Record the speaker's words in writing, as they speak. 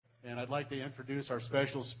And I'd like to introduce our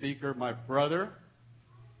special speaker, my brother,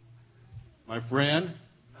 my friend,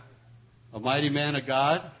 a mighty man of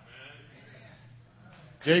God,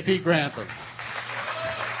 J.P. Grantham.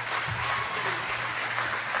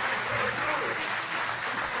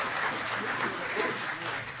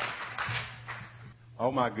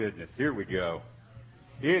 Oh, my goodness. Here we go.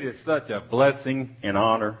 It is such a blessing and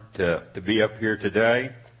honor to be up here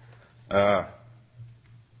today.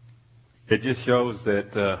 It just shows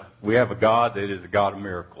that we have a God that is a God of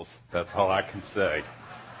miracles. That's all I can say.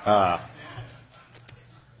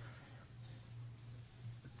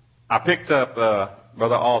 I picked up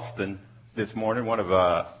Brother Austin this morning, one of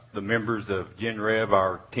the members of Gen Rev,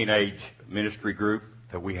 our teenage ministry group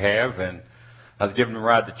that we have, and I was giving him a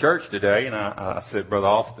ride to church today, and I said, Brother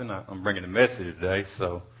Austin, I'm bringing a message today,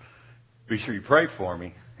 so be sure you pray for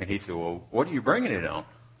me. And he said, well, what are you bringing it on?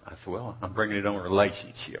 I said, well, I'm bringing it on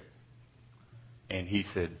relationship. And he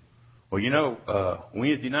said, well,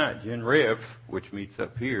 Wednesday night, Gen Rev, which meets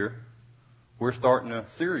up here, we're starting a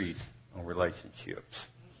series on relationships,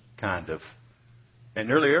 kind of. And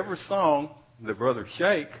nearly every song that Brother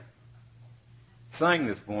Shake sang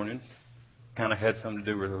this morning kind of had something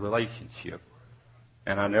to do with a relationship.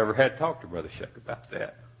 And I never had talked to Brother Shake about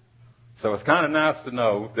that. So it's kind of nice to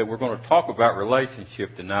know that we're going to talk about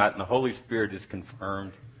relationship tonight, and the Holy Spirit has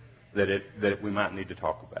confirmed that we might need to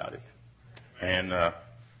talk about it. And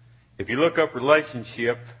if you look up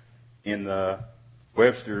relationship in the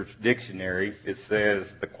Webster's Dictionary, it says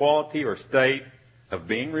the quality or state of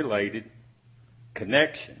being related,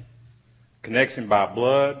 connection by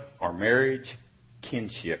blood or marriage,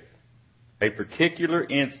 kinship, a particular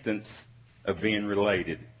instance of being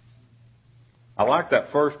related. I like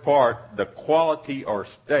that first part, the quality or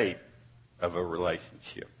state of a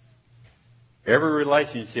relationship. Every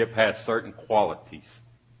relationship has certain qualities.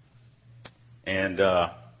 And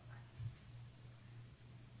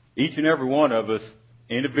each and every one of us,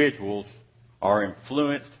 individuals, are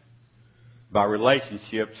influenced by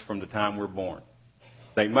relationships from the time we're born.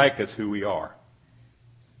 They make us who we are.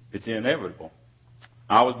 It's inevitable.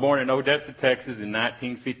 I was born in Odessa, Texas in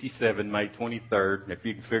 1957, May 23rd. If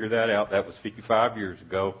you can figure that out, that was 55 years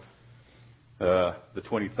ago, the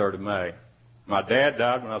 23rd of May. My dad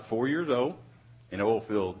died when I was 4 years old in an oil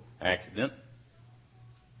field accident.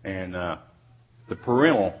 And the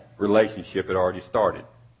parental relationship had already started.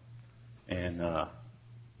 And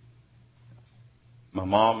my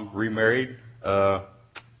mom remarried when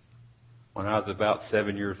I was about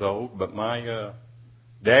 7 years old. But my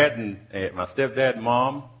dad and my stepdad and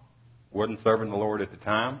mom wasn't serving the Lord at the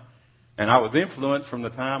time. And I was influenced from the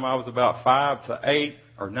time I was about 5 to 8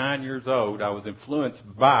 or 9 years old. I was influenced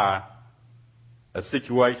by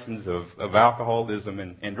situations of alcoholism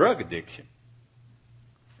and drug addiction.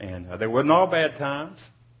 And they wasn't all bad times.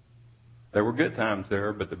 There were good times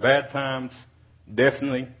there, but the bad times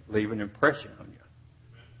definitely leave an impression on you.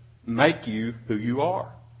 Make you who you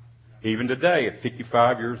are. Even today, at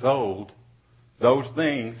 55 years old, those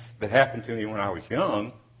things that happened to me when I was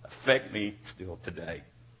young affect me still today.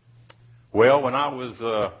 Well, when I was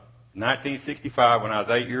 1965, when I was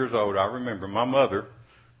 8 years old, I remember my mother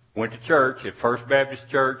went to church at First Baptist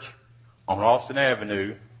Church on Austin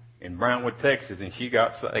Avenue in Brownwood, Texas, and she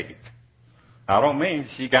got saved. I don't mean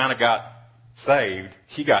she kind of got saved.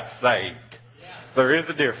 She got saved. There is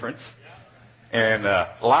a difference. And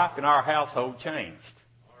life in our household changed.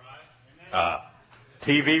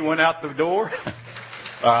 TV went out the door.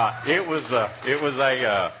 It was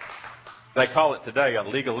a they call it today a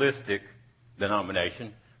legalistic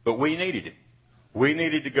denomination, but we needed it. We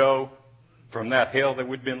needed to go from that hell that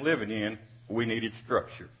we'd been living in. We needed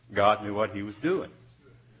structure. God knew what He was doing.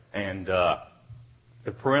 And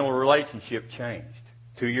the parental relationship changed.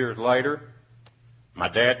 2 years later, my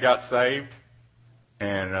dad got saved,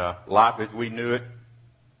 and life as we knew it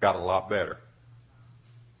got a lot better.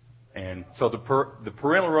 And so the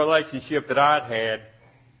parental relationship that I'd had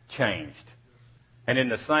changed. And in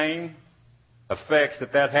the same effects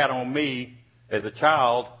that had on me as a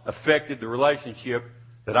child affected the relationship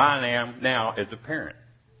that I am now as a parent.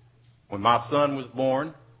 When my son was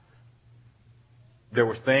born, there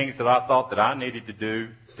was things that I thought that I needed to do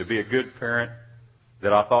to be a good parent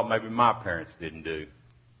that I thought maybe my parents didn't do.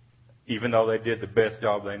 Even though they did the best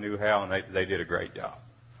job they knew how, and they did a great job.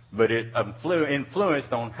 But it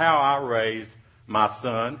influenced on how I raised my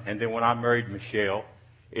son, and then when I married Michelle,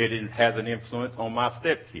 it has an influence on my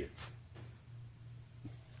stepkids.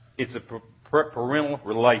 It's a parental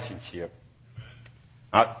relationship.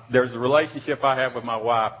 There's a relationship I have with my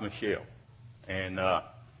wife, Michelle. And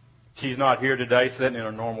she's not here today, sitting in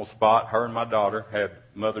a normal spot. Her and my daughter had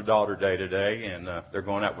mother-daughter day today, and they're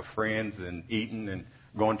going out with friends and eating and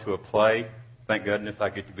going to a play. Thank goodness I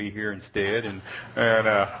get to be here instead.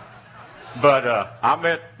 But I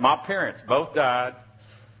met my parents. Both died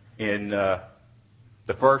in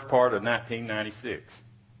the first part of 1996.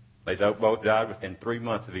 They both died within 3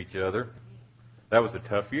 months of each other. That was a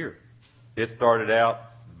tough year. It started out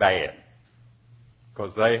bad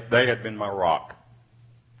because they had been my rock.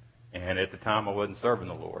 And at the time, I wasn't serving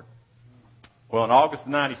the Lord. Well, in August of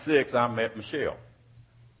 96, I met Michelle.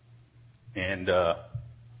 And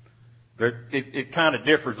it kind of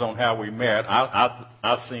differs on how we met.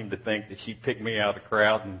 I seem to think that she picked me out of the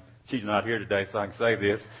crowd, and she's not here today, so I can say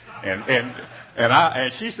this.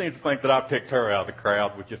 And she seems to think that I picked her out of the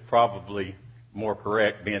crowd, which is probably more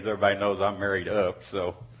correct, being as everybody knows I'm married up.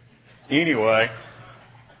 So anyway,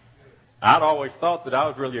 I'd always thought that I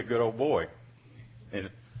was really a good old boy. And,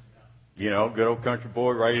 you know, good old country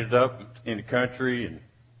boy, raised up in the country,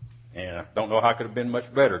 and I don't know how I could have been much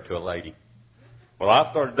better to a lady. Well, I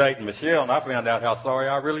started dating Michelle, and I found out how sorry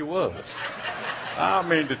I really was. I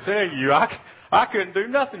mean, to tell you, I couldn't do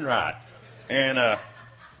nothing right. And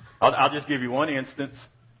I'll just give you one instance.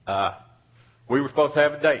 We were supposed to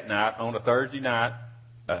have a date night on a Thursday night.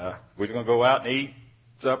 We were going to go out and eat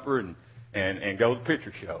supper and go to the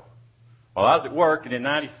picture show. Well, I was at work, and in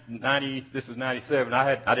this was 97,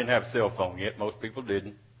 I didn't have a cell phone yet. Most people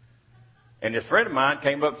didn't. And this friend of mine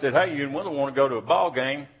came up and said, "Hey, you and Wendell want to go to a ball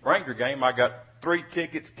game, Ranger game? I got 3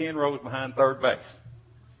 tickets, 10 rows behind third base."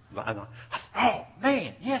 I said, "Oh,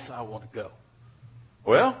 man, yes, I want to go."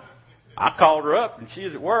 Well, I called her up, and she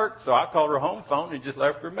was at work, so I called her home phone and just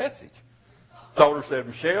left her a message. Told her, said,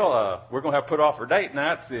 "Michelle, we're going to have to put off our date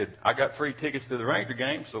night." Said, "I got 3 tickets to the Ranger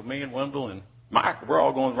game, so me and Wendell and Mike, we're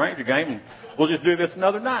all going to the Ranger game, and we'll just do this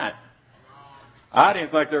another night." I didn't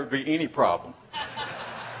think there would be any problem.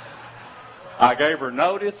 I gave her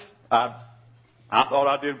notice. I thought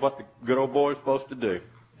I did what the good old boy was supposed to do.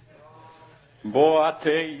 Boy, I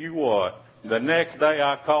tell you what, the next day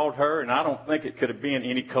I called her, and I don't think it could have been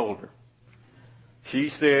any colder. She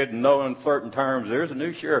said in no uncertain terms, "There's a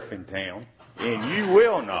new sheriff in town, and you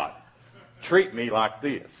will not treat me like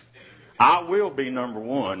this. I will be number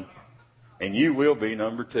 1, and you will be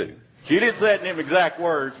number 2. She didn't say it in them exact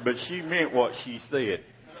words, but she meant what she said.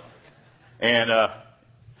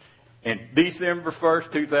 And December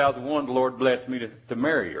 1st, 2001, the Lord blessed me to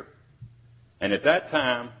marry her. And at that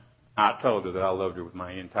time, I told her that I loved her with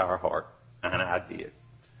my entire heart. And I did.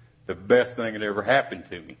 The best thing that ever happened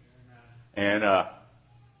to me. And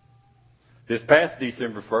this past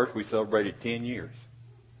December 1st, we celebrated 10 years.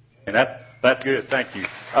 And that's good. Thank you.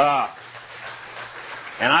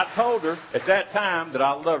 And I told her at that time that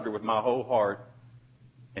I loved her with my whole heart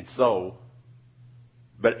and soul.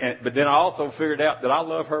 But then I also figured out that I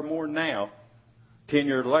love her more now, 10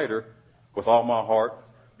 years later, with all my heart,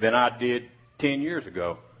 than I did 10 years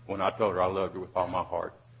ago when I told her I loved her with all my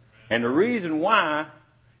heart. And the reason why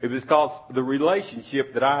is because the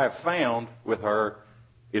relationship that I have found with her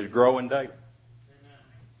is growing daily.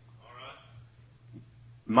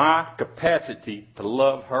 My capacity to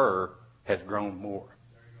love her has grown more.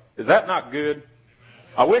 Is that not good?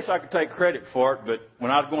 I wish I could take credit for it, but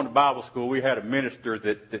when I was going to Bible school, we had a minister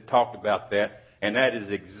that talked about that, and that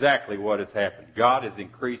is exactly what has happened. God has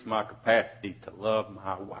increased my capacity to love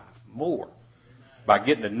my wife more by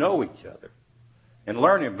getting to know each other and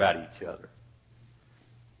learning about each other.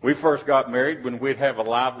 We first got married when we'd have a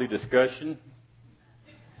lively discussion.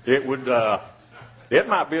 It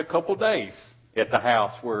might be a couple days at the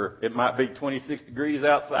house where it might be 26 degrees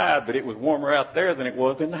outside, but it was warmer out there than it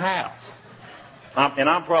was in the house. And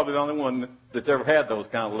I'm probably the only one that's ever had those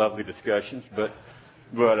kind of lovely discussions, but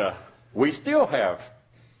we still have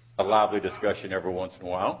a lively discussion every once in a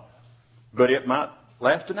while. But it might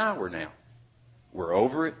last an hour now. We're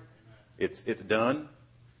over it. It's done.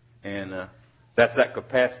 And that's that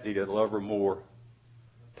capacity to love her more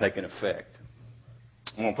taking effect.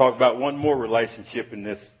 I'm going to talk about one more relationship in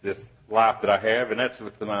this life that I have, and that's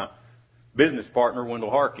with my business partner,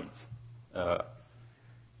 Wendell Harkins.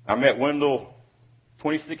 I met Wendell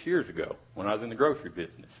 26 years ago when I was in the grocery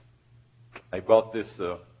business. They brought this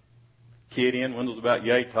kid in. Wendell's about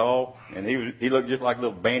yay tall, and he looked just like a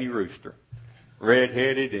little banty rooster,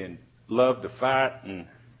 red-headed and loved to fight, and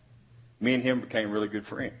me and him became really good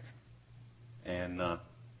friends. And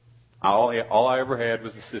all I ever had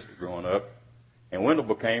was a sister growing up, and Wendell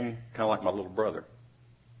became kind of like my little brother.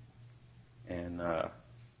 And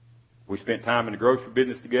we spent time in the grocery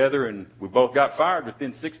business together, and we both got fired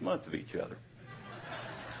within 6 months of each other.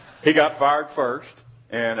 He got fired first,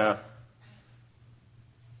 and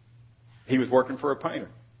he was working for a painter.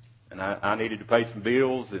 And I needed to pay some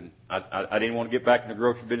bills, and I didn't want to get back in the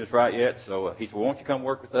grocery business right yet. So he said, well, won't you come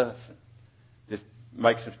work with us and just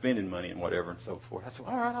make some spending money and whatever and so forth. I said,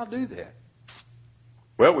 all right, I'll do that.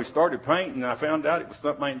 Well, we started painting, and I found out it was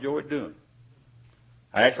something I enjoyed doing.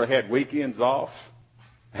 I actually had weekends off.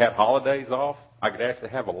 I had holidays off. I could actually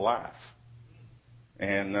have a life.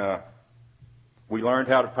 And we learned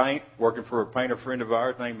how to paint, working for a painter friend of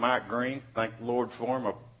ours named Mike Green. Thank the Lord for him.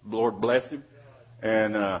 The Lord bless him.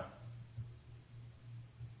 And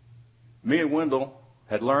me and Wendell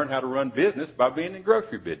had learned how to run business by being in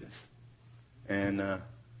grocery business. And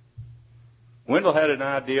Wendell had an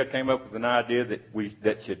idea, came up with an idea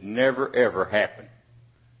that should never, ever happen.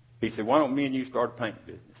 He said, why don't me and you start a paint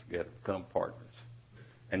business together, become partners?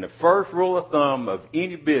 And the first rule of thumb of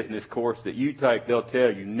any business course that you take, they'll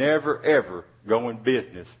tell you never, ever go in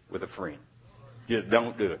business with a friend. Just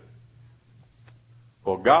don't do it.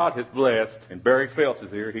 Well, God has blessed, and Barry Phelps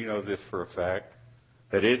is here, he knows this for a fact,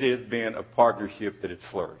 that it has been a partnership that has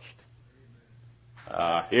flourished.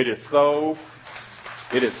 It is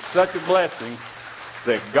such a blessing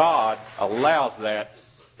that God allows that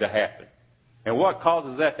to happen. And what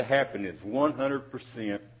causes that to happen is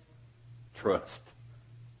 100% trust.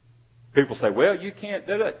 People say, well, you can't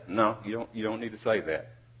do it. No, you don't need to say that,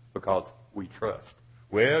 because we trust.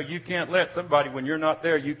 Well, you can't let somebody, when you're not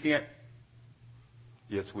there, you can't.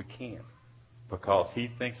 Yes, we can. Because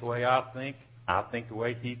he thinks the way I think the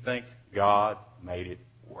way he thinks. God made it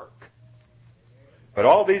work. But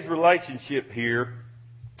all these relationships here,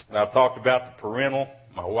 and I've talked about the parental,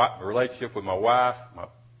 my relationship with my wife, my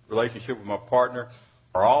relationship with my partner,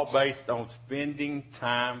 are all based on spending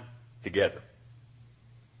time together.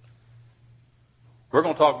 We're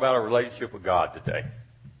going to talk about our relationship with God today.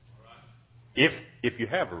 If you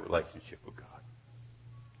have a relationship with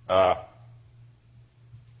God.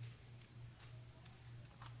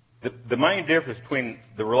 The main difference between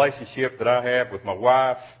the relationship that I have with my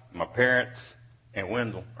wife, my parents, and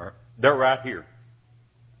Wendell, they're right here.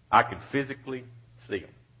 I can physically see them.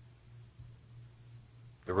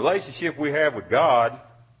 The relationship we have with God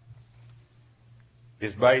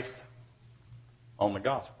is based on the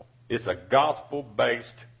gospel. It's a gospel-based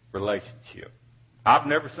relationship. I've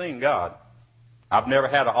never seen God. I've never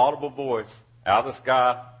had an audible voice out of the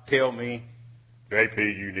sky tell me, JP,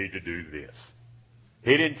 you need to do this.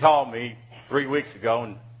 He didn't call me 3 weeks ago,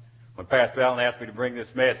 and when Pastor Allen asked me to bring this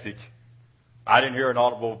message, I didn't hear an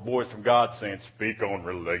audible voice from God saying, speak on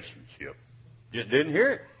relationship. Just didn't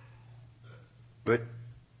hear it. But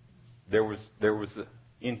there was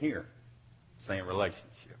in here saying relationship.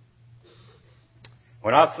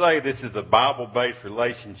 When I say this is a Bible-based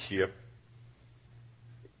relationship,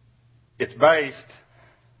 it's based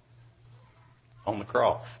on the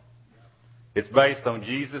cross. It's based on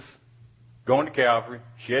Jesus going to Calvary,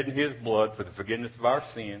 shedding his blood for the forgiveness of our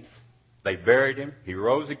sins. They buried him. He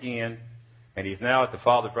rose again. And he's now at the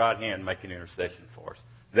Father's right hand making intercession for us.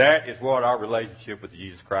 That is what our relationship with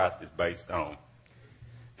Jesus Christ is based on.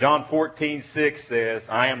 John 14:6 says,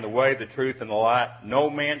 I am the way, the truth, and the life. No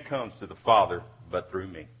man comes to the Father but through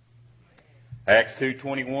me. Acts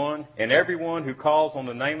 2:21, and everyone who calls on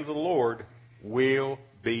the name of the Lord will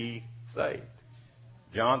be saved.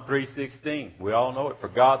 John 3:16, we all know it. For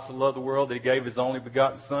God so loved the world that he gave his only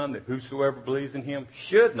begotten Son, that whosoever believes in him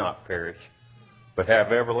should not perish, but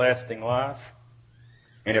have everlasting life.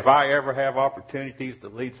 And if I ever have opportunities to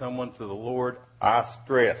lead someone to the Lord, I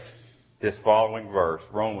stress this following verse,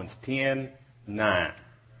 Romans 10:9,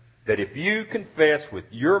 that if you confess with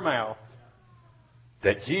your mouth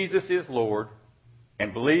that Jesus is Lord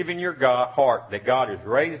and believe in your heart that God has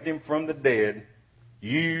raised him from the dead,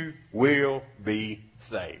 you will be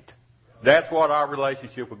saved. That's what our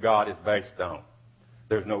relationship with God is based on.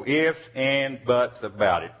 There's no ifs and buts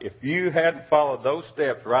about it. If you hadn't followed those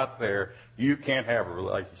steps right there, you can't have a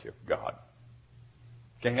relationship with God.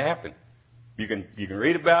 It can't happen. You can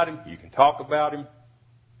read about him, you can talk about him,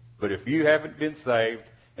 but if you haven't been saved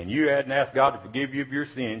and you hadn't asked God to forgive you of your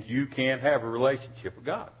sins, you can't have a relationship with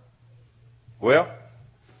God. Well,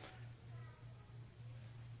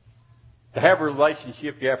 to have a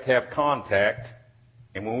relationship, you have to have contact.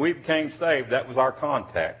 And when we became saved, that was our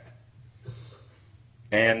contact.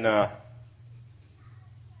 And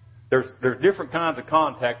there's different kinds of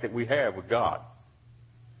contact that we have with God.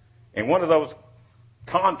 And one of those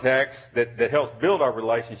contacts that helps build our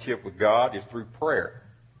relationship with God is through prayer.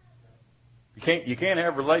 You can't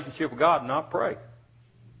have a relationship with God and not pray.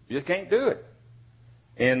 You just can't do it.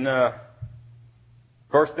 In 1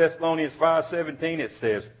 Thessalonians 5:17, it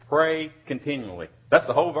says, pray continually. That's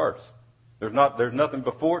the whole verse. There's nothing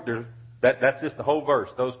before it. That's just the whole verse,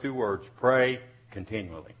 those two words, pray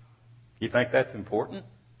continually. You think that's important?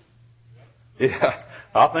 Yeah,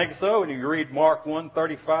 I think so. And you read Mark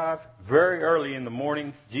 1:35, very early in the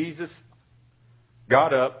morning, Jesus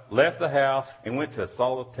got up, left the house, and went to a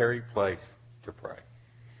solitary place to pray.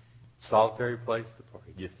 Solitary place to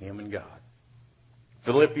pray, just him and God.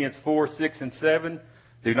 Philippians 4:6 and 7,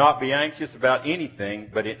 do not be anxious about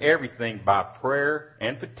anything, but in everything by prayer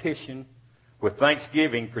and petition, with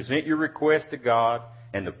thanksgiving, present your request to God,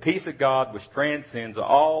 and the peace of God, which transcends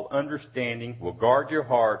all understanding, will guard your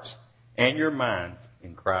hearts and your minds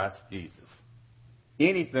in Christ Jesus.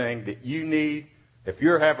 Anything that you need, if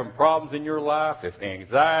you're having problems in your life, it's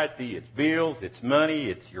anxiety, it's bills, it's money,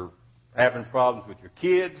 it's you're having problems with your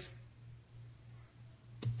kids,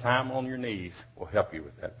 time on your knees will help you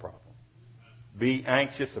with that problem. Be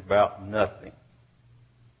anxious about nothing.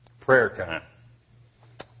 Prayer time.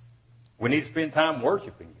 We need to spend time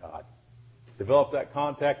worshiping God. Develop that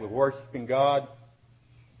contact with worshiping God.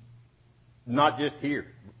 Not just here.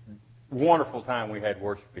 Wonderful time we had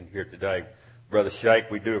worshiping here today. Brother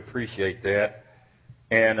Shake, we do appreciate that.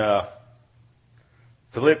 And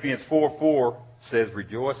Philippians 4:4 says,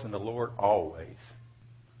 rejoice in the Lord always.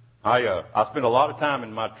 I spend a lot of time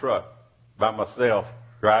in my truck by myself,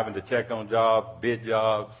 driving to check on jobs, bid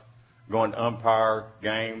jobs, going to umpire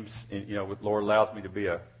games. And, the Lord allows me to be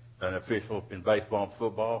an official in baseball and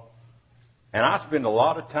football. And I spend a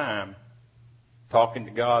lot of time talking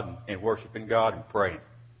to God and worshiping God and praying.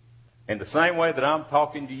 And the same way that I'm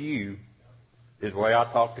talking to you is the way I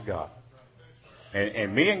talk to God.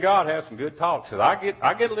 And me and God have some good talks. So I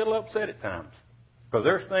get a little upset at times because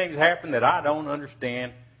there's things happen that I don't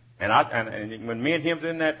understand. And when me and him's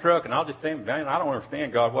in that truck, and I'll just say, man, I don't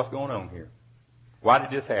understand, God, what's going on here? Why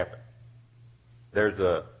did this happen? There's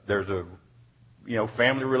a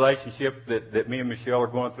family relationship that me and Michelle are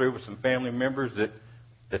going through with some family members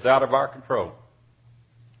that's out of our control.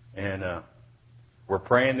 And we're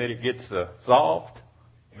praying that it gets solved.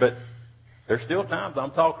 But there's still times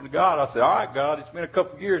I'm talking to God. I say, all right, God, it's been a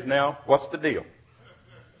couple of years now. What's the deal?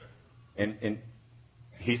 And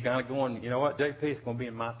he's kind of going, you know what, JP, it's going to be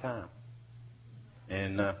in my time.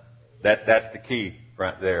 And that's the key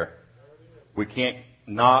right there. We can't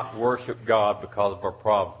not worship God because of our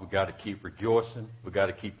problems. We've got to keep rejoicing. We've got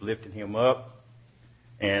to keep lifting him up.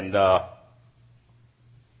 And by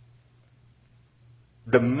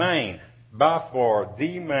far,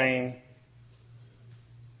 the main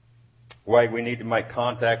way we need to make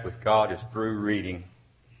contact with God is through reading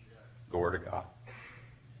the Word of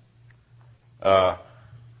God.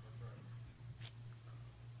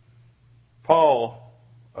 Paul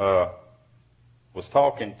was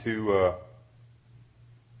talking to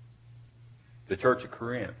the church of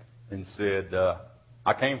Corinth and said,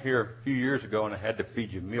 I came here a few years ago and I had to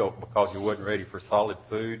feed you milk because you wasn't ready for solid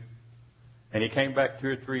food. And he came back 2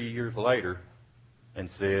 or 3 years later and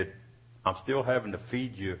said, I'm still having to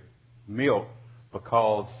feed you milk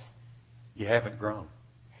because you haven't grown.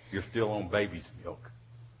 You're still on baby's milk.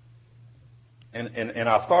 And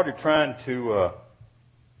I started trying to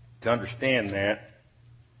understand that.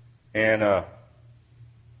 And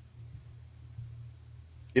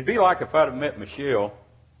it'd be like if I'd have met Michelle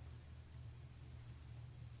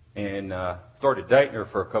and started dating her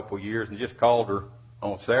for a couple of years and just called her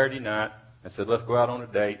on Saturday night and said, let's go out on a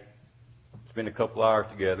date, spend a couple hours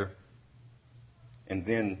together, and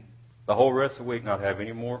then the whole rest of the week not have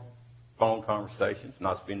any more phone conversations,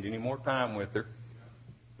 not spend any more time with her,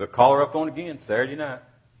 but call her up on again Saturday night,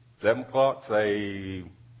 7 o'clock, say,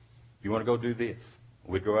 you want to go do this?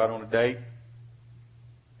 We'd go out on a date,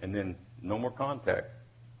 and then no more contact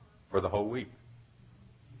for the whole week.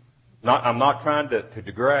 I'm not trying to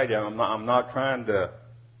degrade you. I'm not trying to.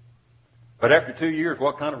 But after 2 years,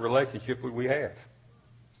 what kind of relationship would we have?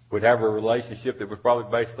 We'd have a relationship that was probably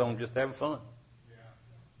based on just having fun.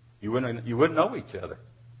 You wouldn't know each other.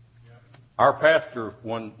 Our pastor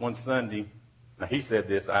one Sunday, now he said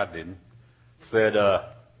this, I didn't, said,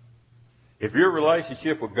 if your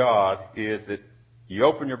relationship with God is that you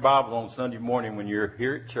open your Bible on Sunday morning when you're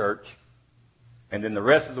here at church, and then the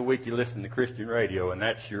rest of the week you listen to Christian radio, and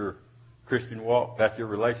that's your Christian walk, that's your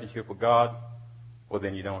relationship with God, well,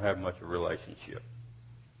 then you don't have much of a relationship.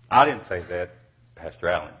 I didn't say that. Pastor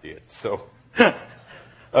Allen did. So,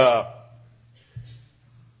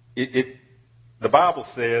 the Bible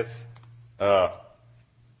says, let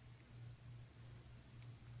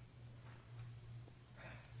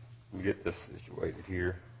me get this situated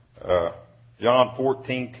here. John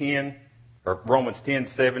 14:10, or Romans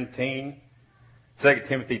 10:17, 2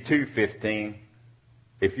 Timothy 2:15.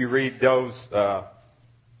 If you read those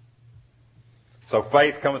So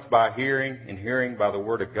faith cometh by hearing, and hearing by the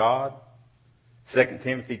word of God. 2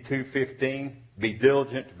 Timothy 2:15, be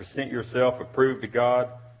diligent to present yourself approved to God,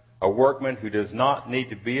 a workman who does not need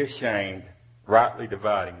to be ashamed, rightly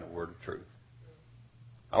dividing the word of truth.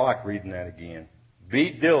 I like reading that again.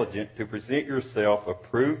 Be diligent to present yourself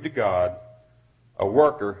approved to God, a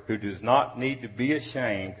worker who does not need to be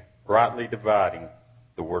ashamed, rightly dividing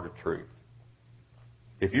the word of truth.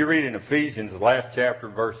 If you read in Ephesians, the last chapter,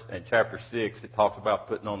 in chapter 6, it talks about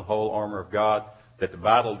putting on the whole armor of God, that the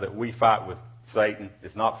battle that we fight with Satan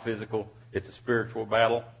is not physical, it's a spiritual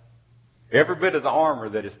battle. Every bit of the armor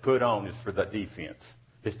that is put on is for the defense.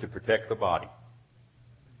 It's to protect the body.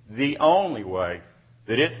 The only way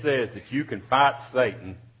that it says that you can fight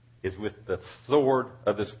Satan is with the sword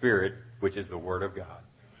of the Spirit, which is the Word of God.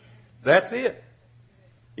 That's it.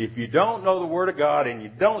 If you don't know the Word of God and you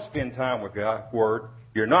don't spend time with God's Word,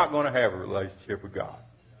 you're not going to have a relationship with God.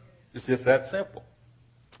 It's just that simple.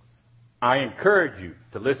 I encourage you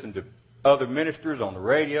to listen to other ministers on the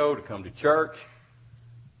radio, to come to church.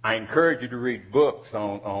 I encourage you to read books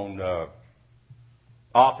on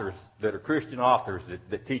authors that are Christian authors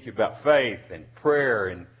that teach about faith and prayer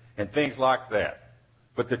and things like that.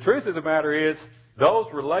 But the truth of the matter is, those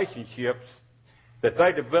relationships that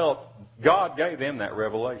they developed, God gave them that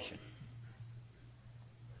revelation.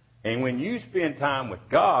 And when you spend time with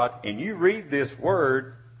God and you read this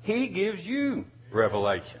Word, He gives you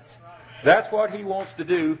revelations. That's what He wants to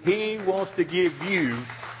do. He wants to give you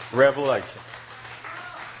revelation.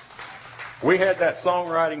 We had that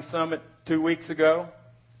songwriting summit 2 weeks ago,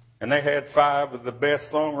 and they had 5 of the best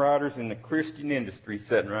songwriters in the Christian industry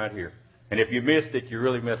sitting right here. And if you missed it, you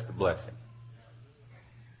really missed the blessing.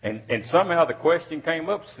 And somehow the question came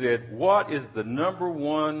up, said, what is the number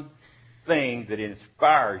one thing that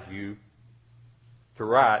inspires you to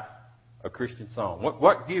write a Christian song?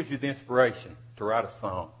 What gives you the inspiration to write a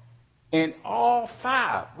song? And all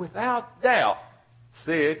 5, without doubt,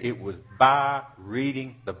 said it was by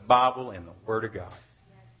reading the Bible and the Word of God.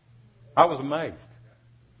 I was amazed.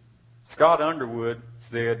 Scott Underwood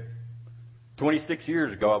said, 26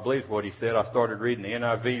 years ago, I believe is what he said, I started reading the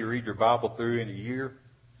NIV, you read your Bible through in a year,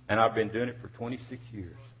 and I've been doing it for 26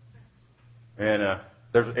 years. And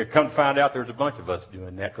come to find out there's a bunch of us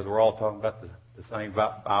doing that because we're all talking about the same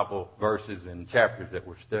Bible verses and chapters that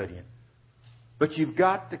we're studying. But you've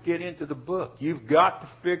got to get into the book. You've got to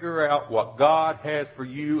figure out what God has for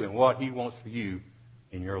you and what He wants for you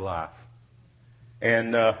in your life.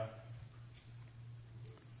 And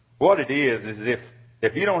what it is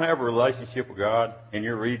if you don't have a relationship with God and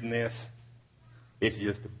you're reading this, it's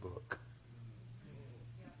just a book.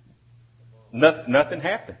 Nothing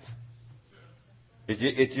happens.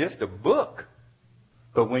 It's just a book.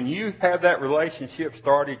 But when you have that relationship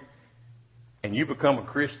started and you become a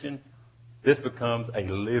Christian, this becomes a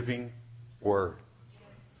living Word.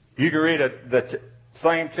 You can read the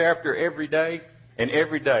same chapter every day, and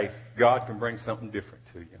every day God can bring something different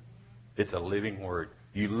to you. It's a living Word.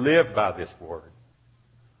 You live by this Word.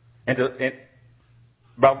 And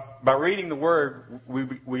by reading the Word,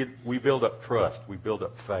 we build up trust. We build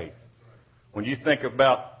up faith. When you think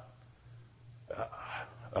about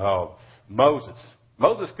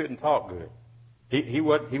Moses couldn't talk good. He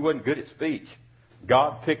wasn't good at speech.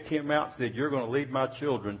 God picked him out and said, you're going to lead my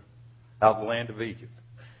children out of the land of Egypt.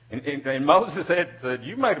 And Moses said,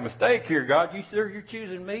 you made a mistake here, God. You sure you're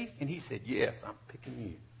choosing me? And he said, yes, I'm picking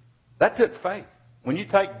you. That took faith. When you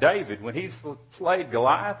take David, when he slayed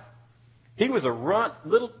Goliath, he was a runt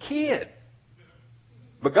little kid.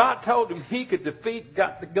 But God told him he could defeat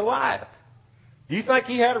the Goliath. Do you think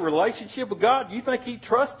he had a relationship with God? Do you think he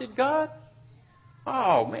trusted God?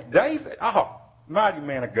 Oh, man, David, mighty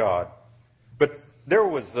man of God. But there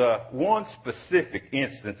was one specific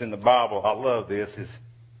instance in the Bible, I love this, is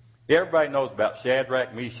everybody knows about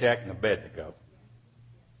Shadrach, Meshach, and Abednego.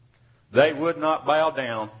 They would not bow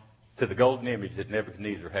down to the golden image that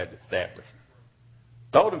Nebuchadnezzar had established.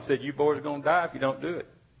 Told them, said, you boys are going to die if you don't do it.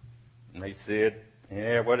 And they said,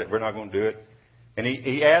 yeah, we're not going to do it. And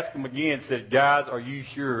he asked them again, said, guys, are you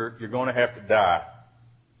sure you're going to have to die?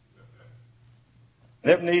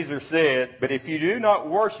 Nebuchadnezzar said, but if you do not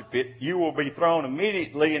worship it, you will be thrown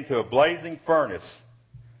immediately into a blazing furnace.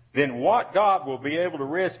 Then what God will be able to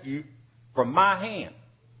rescue from my hand?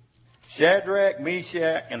 Shadrach,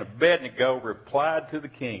 Meshach, and Abednego replied to the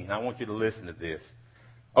king. I want you to listen to this.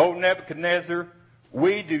 O Nebuchadnezzar,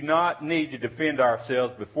 we do not need to defend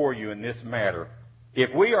ourselves before you in this matter.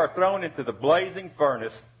 If we are thrown into the blazing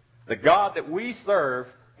furnace, the God that we serve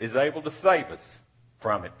is able to save us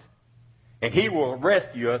from it. And He will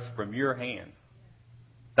rescue us from your hand.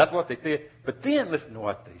 That's what they said. But then listen to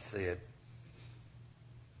what they said.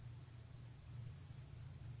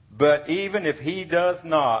 But even if he does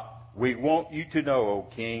not, we want you to know, O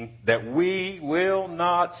king, that we will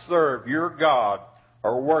not serve your God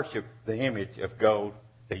or worship the image of gold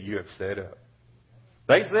that you have set up.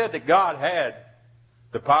 They said that God had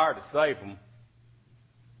the power to save them.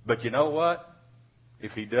 But you know what?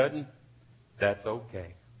 If he doesn't, that's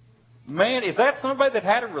okay. Man, is that somebody that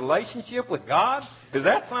had a relationship with God? Is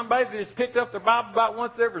that somebody that just picked up their Bible about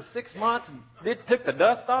once every 6 months and took the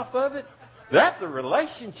dust off of it? That's a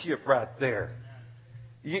relationship right there.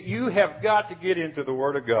 You have got to get into the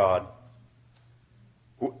Word of God.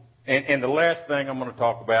 And the last thing I'm going to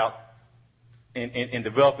talk about in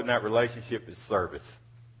developing that relationship is service.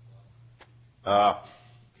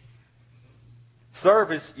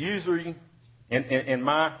 Service usually, in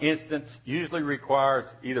my instance, usually requires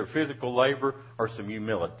either physical labor or some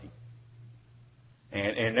humility.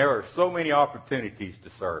 And there are so many opportunities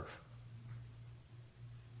to serve.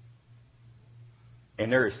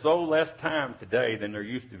 And there is so less time today than there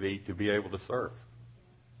used to be able to serve.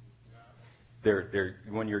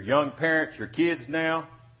 When you're young parents, your kids now,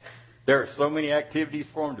 there are so many activities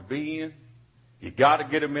for them to be in. You got to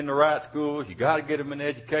get them in the right schools. You got to get them in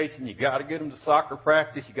education. You got to get them to soccer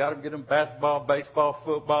practice. You got to get them basketball, baseball,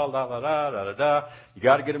 football, da. You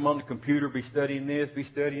got to get them on the computer, be studying this, be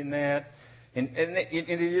studying that. And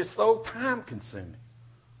it is so time consuming.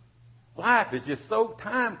 Life is just so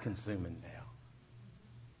time consuming now.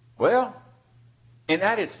 Well, and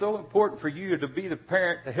that is so important for you to be the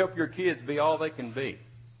parent to help your kids be all they can be.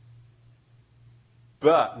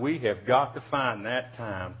 But we have got to find that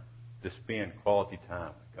time to spend quality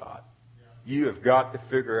time with God. You have got to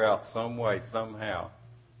figure out some way, somehow,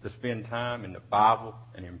 to spend time in the Bible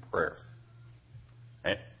and in prayer.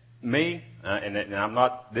 And me, and I'm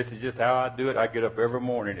not, this is just how I do it. I get up every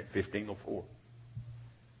morning at 15:04.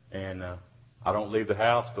 And I don't leave the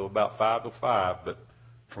house till about 5 to 5, but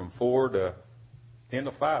from 4 to 10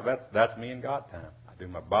 to 5, that's me and God time. I do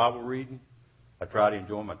my Bible reading. I try to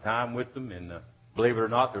enjoy my time with them. And believe it or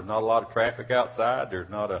not, there's not a lot of traffic outside. There's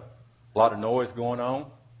not a lot of noise going on.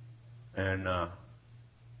 And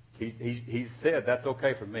he said that's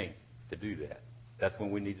okay for me to do that. That's when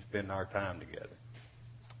we need to spend our time together.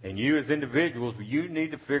 And you as individuals, you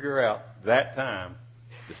need to figure out that time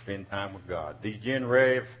to spend time with God. These Gen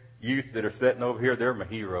Rev youth that are sitting over here, they're my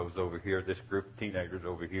heroes over here, this group of teenagers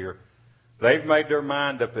over here. They've made their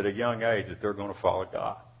mind up at a young age that they're going to follow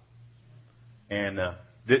God. And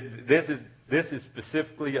this is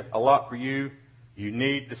specifically a lot for you. You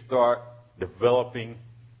need to start developing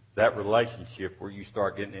that relationship where you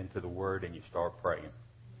start getting into the Word and you start praying.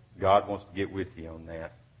 God wants to get with you on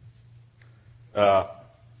that.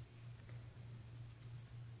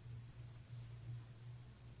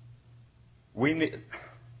 We need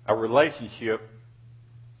a relationship,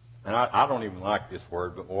 and I don't even like this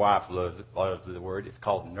word, but my wife loves the word. It's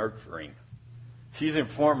called nurturing. She's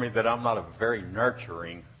informed me that I'm not a very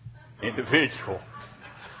nurturing individual.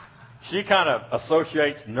 She kind of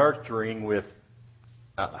associates nurturing with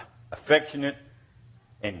affectionate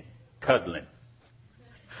and cuddling.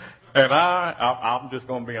 And I'm just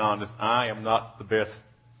going to be honest. I am not the best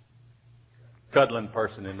cuddling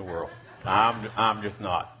person in the world. I'm just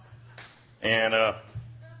not. And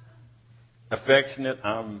affectionate,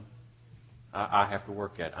 I have to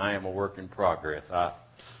work at. I am a work in progress.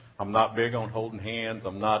 I'm not big on holding hands.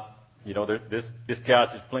 I'm not, this couch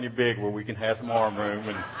is plenty big where we can have some arm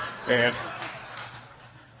room,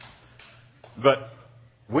 but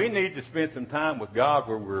we need to spend some time with God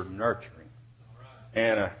where we're nurturing.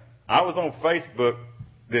 And I was on Facebook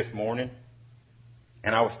this morning,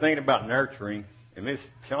 and I was thinking about nurturing, and Miss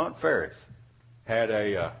Sean Ferris had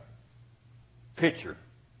a picture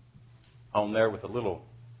on there with a little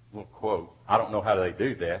quote. I don't know how they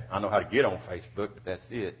do that. I know how to get on Facebook, but that's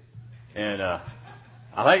it. And I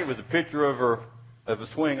think it was a picture of a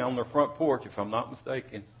swing on their front porch, if I'm not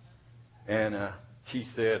mistaken. And she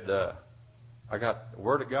said, I got the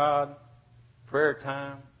Word of God, prayer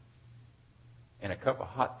time, and a cup of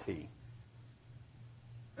hot tea.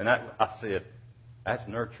 And I said, that's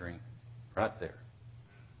nurturing right there.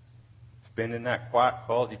 Spending that quiet,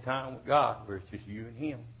 quality time with God where it's just you and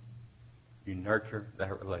Him. You nurture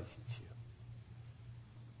that relationship.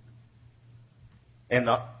 And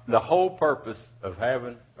the whole purpose of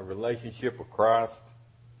having a relationship with Christ,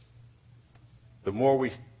 the more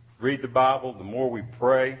we read the Bible, the more we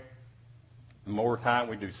pray, the more time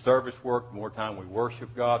we do service work, the more time we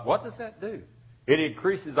worship God. What does that do? It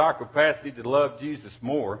increases our capacity to love Jesus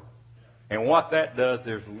more. And what that does,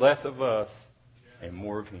 there's less of us and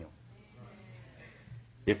more of Him.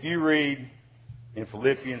 If you read in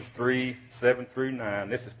Philippians 3, 7 through 9,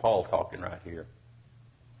 this is Paul talking right here.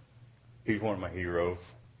 He's one of my heroes.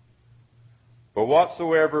 But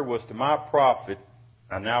whatsoever was to my profit,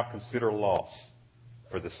 I now consider loss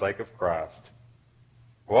for the sake of Christ.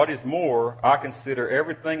 What is more, I consider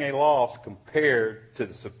everything a loss compared to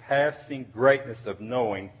the surpassing greatness of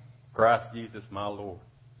knowing Christ Jesus my Lord,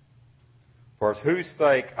 for whose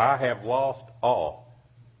sake I have lost all.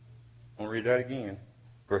 I'm going to read that again.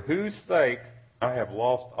 For whose sake I have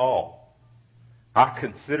lost all. I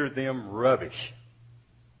consider them rubbish.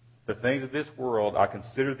 The things of this world, I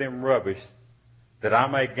consider them rubbish, that I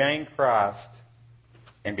may gain Christ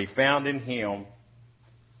and be found in Him,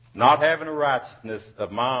 not having a righteousness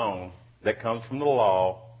of my own that comes from the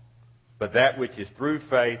law, but that which is through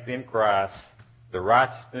faith in Christ, the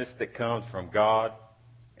righteousness that comes from God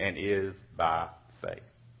and is by faith.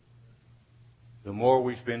 The more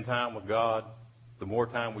we spend time with God, the more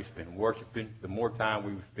time we spend worshiping, the more time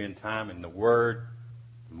we spend time in the Word,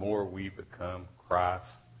 the more we become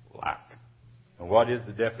Christ-like. And what is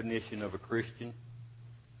the definition of a Christian?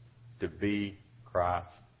 To be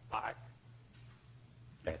Christ-like.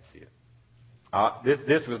 That's it.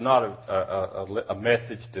 This was not a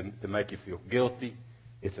message to make you feel guilty.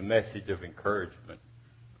 It's a message of encouragement.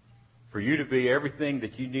 For you to be everything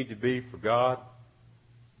that you need to be for God,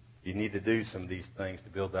 you need to do some of these things to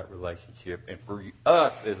build that relationship. And for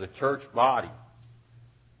us as a church body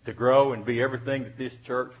to grow and be everything that this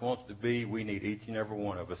church wants to be, we need each and every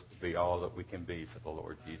one of us to be all that we can be for the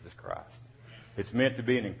Lord Jesus Christ. It's meant to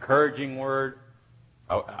be an encouraging word.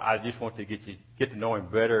 I just want to get to know Him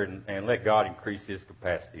better and let God increase His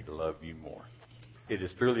capacity to love you more. It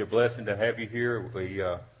is truly a blessing to have you here. We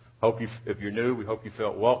hope you, if you're new, we hope you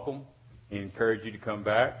felt welcome and encourage you to come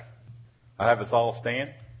back. I have us all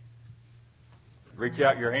stand. Reach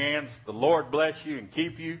out your hands. The Lord bless you and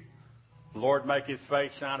keep you. The Lord make His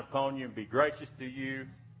face shine upon you and be gracious to you.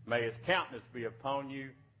 May His countenance be upon you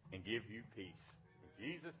and give you peace. In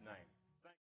Jesus' name.